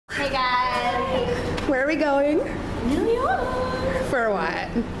Hey guys! Where are we going? New York! For what?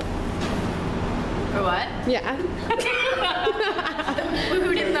 For what? Yeah. The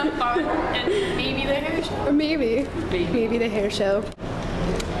food and the fun and maybe the hair show? Maybe. Maybe the hair show.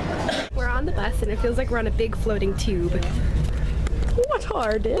 We're on the bus and it feels like we're on a big floating tube. What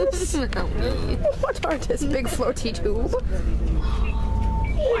are this? What are this big floaty tube?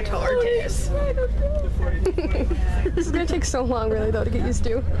 What are this? This is gonna take so long really though to get used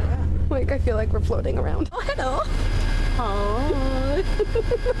to. Like I feel like we're floating around. Oh hello. Oh,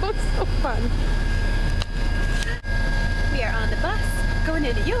 that was so fun. We are on the bus going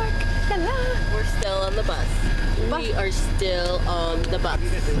to New York. Hello. We're still on the bus. We are still on the bus.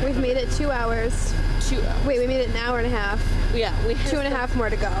 We've made it 2 hours. 2 hours. Wait, we made it an hour and a half. Yeah, we have 2.5 more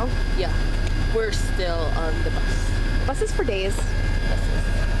to go. Yeah, we're still on the bus. Buses for days.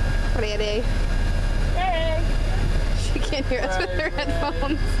 What a day. Hey. She can't hear us with her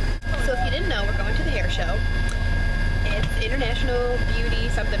headphones. So if you didn't know, we're going to the hair show. It's International Beauty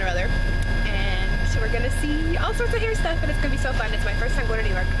something or other. And so we're gonna see all sorts of hair stuff and it's gonna be so fun. It's my first time going to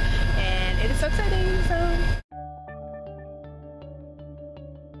New York and it is so exciting, so.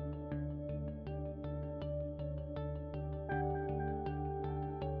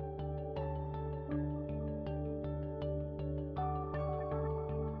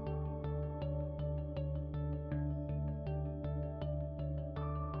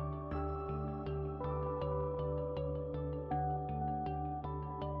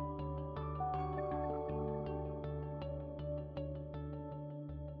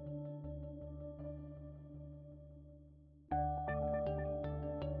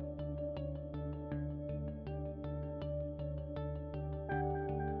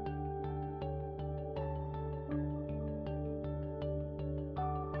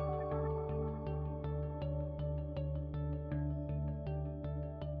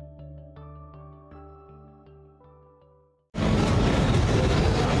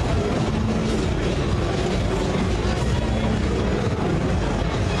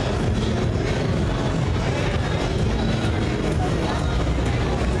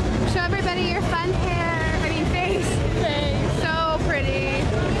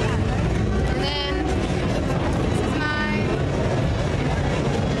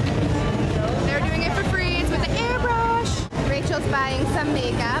 Buying some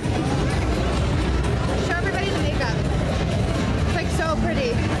makeup. Show everybody the makeup. It's like so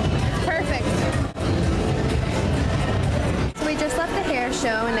pretty. It's perfect. So we just left the hair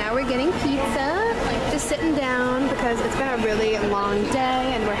show and now we're getting pizza. Just sitting down because it's been a really long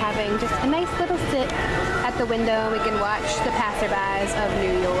day and we're having just a nice little sit at the window. We can watch the passerbys of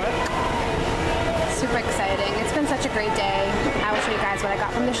New York. Super exciting. It's been such a great day. I will show you guys what I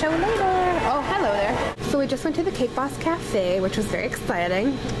got from the show later. Oh, hello there. So we just went to the Cake Boss Cafe, which was very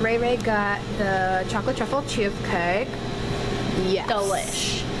exciting. Ray Ray got the chocolate truffle cheesecake. Yes.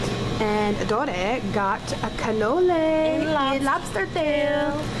 Delish. And Dore got a cannoli lobster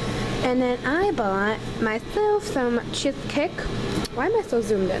tail. And then I bought myself some cheesecake. Why am I so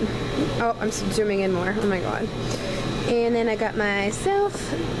zoomed in? Oh, I'm zooming in more. Oh my god. And then I got myself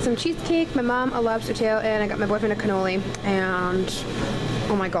some cheesecake, my mom a lobster tail, and I got my boyfriend a cannoli. And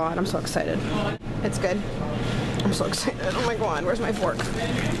oh my god, I'm so excited. It's good. I'm so excited. Oh my god, where's my fork?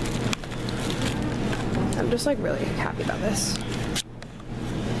 I'm just like really happy about this.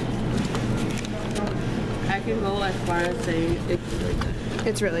 I can go as far as saying it's really good.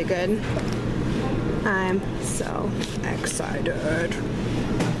 It's really good. I'm so excited.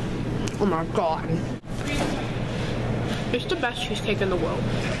 Oh my god. It's the best cheesecake in the world.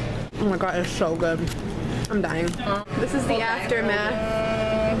 Oh my god, it's so good. I'm dying. This is the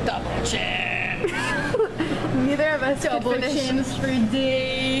aftermath. Double chin. Neither of us Double could finish. chins for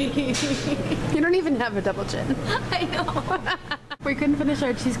days. You don't even have a double chin. I know. We couldn't finish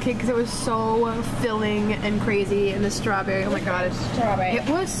our cheesecake because it was so filling and crazy, and the strawberry. Oh my god, it's Strawberry. It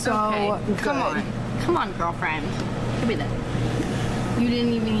was so good. Come on, girlfriend. Give me that. You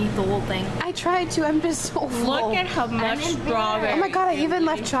didn't even eat the whole thing. I tried to. I'm just so full. Look at how much strawberry. Oh my god, I even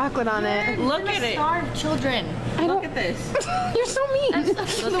left chocolate on it. Look at it. Starved children. Look at this. You're so mean. Look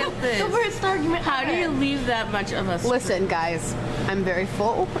at this. The worst argument. How do you leave that much of us? Listen, guys, I'm very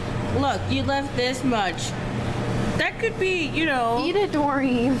full. Look, you left this much. That could be, you know. Eat it,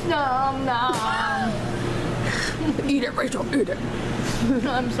 Dory. No. Eat it, Rachel. Eat it.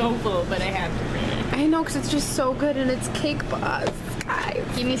 I'm so full, but I have to eat it. I know, because it's just so good, and it's Cake Boss. Guys.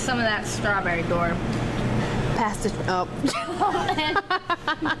 Give me some of that strawberry, door. past it. Oh.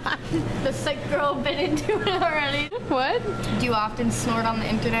 The sick girl bit into it already. What? Do you often snort on the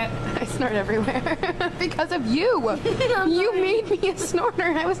internet? I snort everywhere. Because of you. You made me a snorter.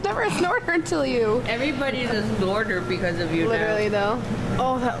 I was never a snorter until you. Everybody's a snorter because of you Literally, though.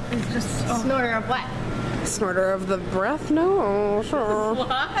 Oh, that was just snorter of what? Snorter of the breath? No, sure.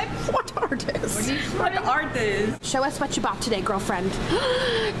 What? What artist? What artist? Show us what you bought today, girlfriend.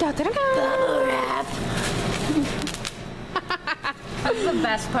 Da, da, da, da. That's the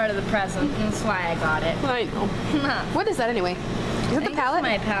best part of the present. And that's why I got it. I know. What is that anyway? Is it the palette?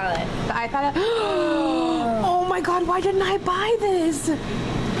 My palette. The iPad? Oh my god, why didn't I buy this?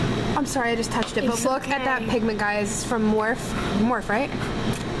 I'm sorry, I just touched it, but It's look at that okay. pigment, guys, from Morph. Morph, right?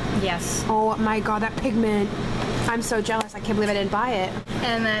 Yes. Oh my god, that pigment. I'm so jealous. I can't believe I didn't buy it.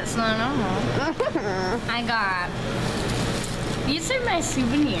 And that's not normal. I got... These are my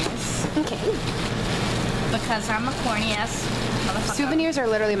souvenirs. Okay. Because I'm a corny ass motherfucker. Souvenirs are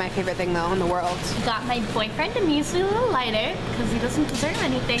literally my favorite thing, though, in the world. Got my boyfriend a measly little lighter because he doesn't deserve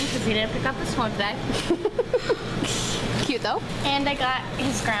anything because he didn't pick up the smoke bag. Cute, though. And I got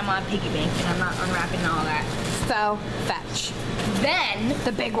his grandma a piggy bank and I'm not unwrapping all that. So, fetch. Then,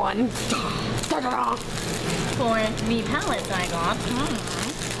 The big one. for the palette I got,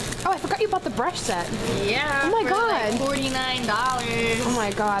 Oh, I forgot you bought the brush set. yeah, Oh my for God. like $49. Oh my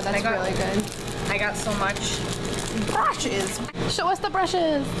god, that's I got- really good. I got so much. Brushes. Show us the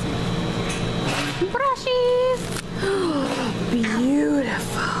brushes. Brushes.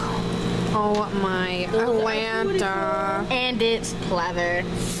 Beautiful. Oh my Atlanta. And it's pleather.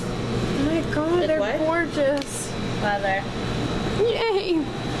 Oh my god, they're what? gorgeous. Pleather. Yay.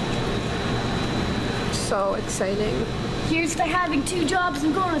 So exciting. Here's to having 2 jobs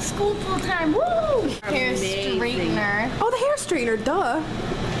and going to school full time. Woo! Hair Amazing. straightener. Oh, the hair straightener, duh.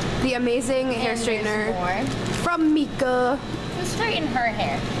 The amazing hair And there's straightener more. from Mika. To straighten her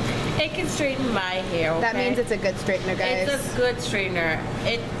hair. It can straighten my hair, okay? That means it's a good straightener, guys. It's a good straightener.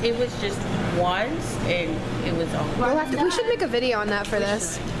 It was just once and it was all. We should make a video on that for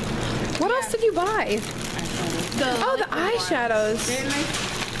this. What else did you buy? Oh, the eyeshadows.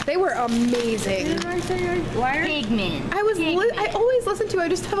 They were amazing. Pigment. I always listen to. I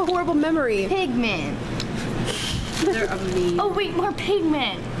just have a horrible memory. Pigment. They're amazing. Oh wait, more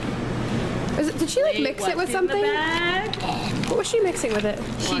pigment. Did she like mix it with something? What was she mixing with it?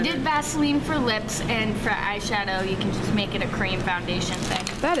 She did Vaseline for lips, and for eyeshadow, you can just make it a cream foundation thing.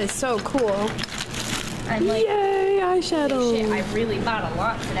 That is so cool. I'm like, Yay, shit, eyeshadow. I really bought a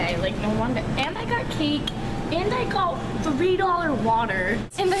lot today. Like, no wonder. And I got cake, and I got $3 water,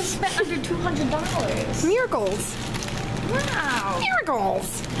 and I spent under $200. Miracles. Wow.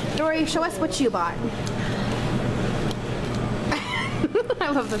 Miracles. Dory, show us what you bought. I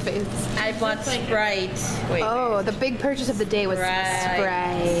love the face. I bought Sprite. Wait. Oh, the big purchase of the day was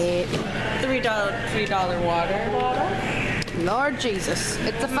Sprite. $3 water bottle. Lord Jesus,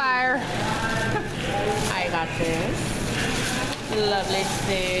 it's a fire. I got this. Lovely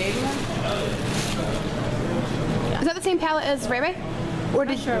thing. Is that the same palette as Ray Ray? Or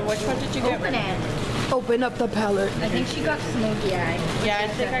did Sure, which one did you get? Open it. open up the palette? I think she got smoky eye. Yeah, I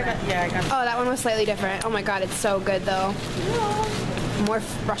think I got. Yeah, I got. Oh, that one was slightly different. Oh my god, it's so good though. More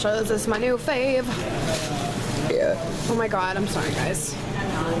brushes is my new fave. Yeah. Oh my god, I'm sorry guys.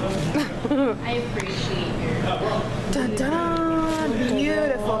 I appreciate your. Da-da!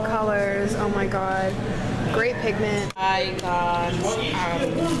 Beautiful colors. Oh my god. Great pigment. I got.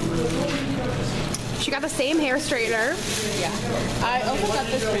 She got the same hair straightener. Yeah. I also got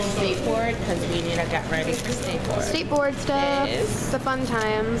this for skateboard because we need to get ready for skateboard. Skateboard stuff. Yes. The fun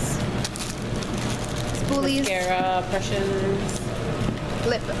times. Spoolies. Mascara, brushes.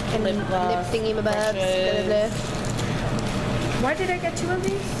 Lip and Lip gloss, thingy blah, brushes. blah. Why did I get 2 of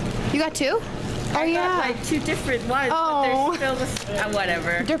these? You got 2? Oh I yeah. got like 2 different ones, Oh. but they're still the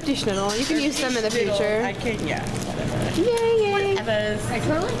whatever. Derpty schniddle. You can use them in the future. I can, yeah. Whatever. Yay, yay. Others. I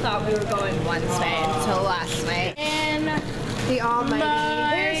totally thought we were going Wednesday until last night. And The almighty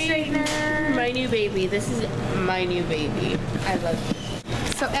hair my, straightener. my new baby. This is my new baby. I love it.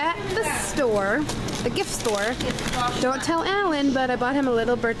 So at the store, the gift store, don't tell Alan, but I bought him a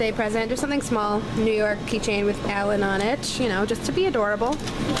little birthday present, just something small, New York keychain with Alan on it, you know, just to be adorable.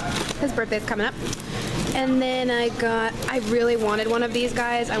 His birthday's coming up. And then I really wanted one of these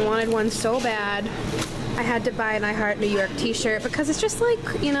guys. I wanted one so bad. I had to buy an I Heart New York t-shirt because it's just like,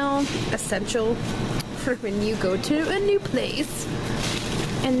 you know, essential for when you go to a new place.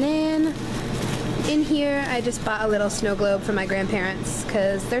 And then in here, I just bought a little snow globe for my grandparents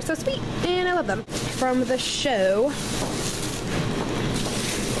because they're so sweet and I love them. From the show,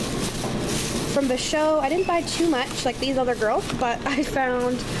 From the show, I didn't buy too much like these other girls, but I've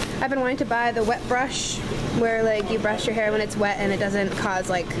been wanting to buy the wet brush where like you brush your hair when it's wet and it doesn't cause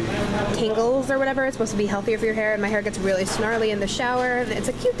like tangles or whatever. It's supposed to be healthier for your hair, and my hair gets really snarly in the shower. It's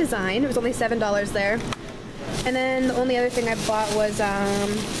a cute design. It was only $7 there. And then the only other thing I bought was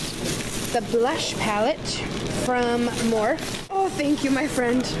the blush palette from Morphe. Oh, thank you, my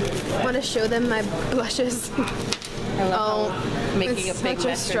friend. I want to show them my blushes. I love how making a big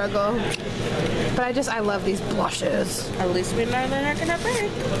such a struggle. But I love these blushes. At least we know they're not gonna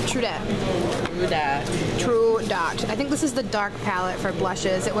break. True that. True that. True that. I think this is the dark palette for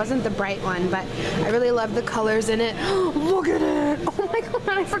blushes. It wasn't the bright one, but I really love the colors in it. Look at it! Oh my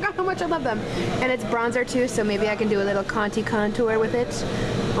god, I forgot how much I love them. And it's bronzer too, so maybe I can do a little Conti contour with it.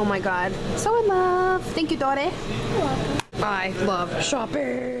 Oh my god. So in love. Thank you, Dore. You're welcome. I love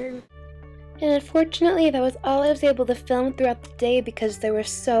shopping. And unfortunately, that was all I was able to film throughout the day because there was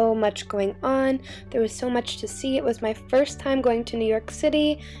so much going on. There was so much to see. It was my first time going to New York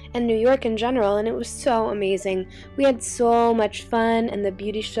City and New York in general, and it was so amazing. We had so much fun, and the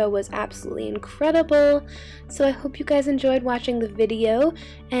beauty show was absolutely incredible. So I hope you guys enjoyed watching the video,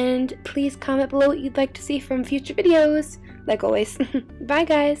 and please comment below what you'd like to see from future videos. Like always. Bye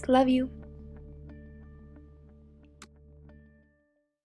guys, love you.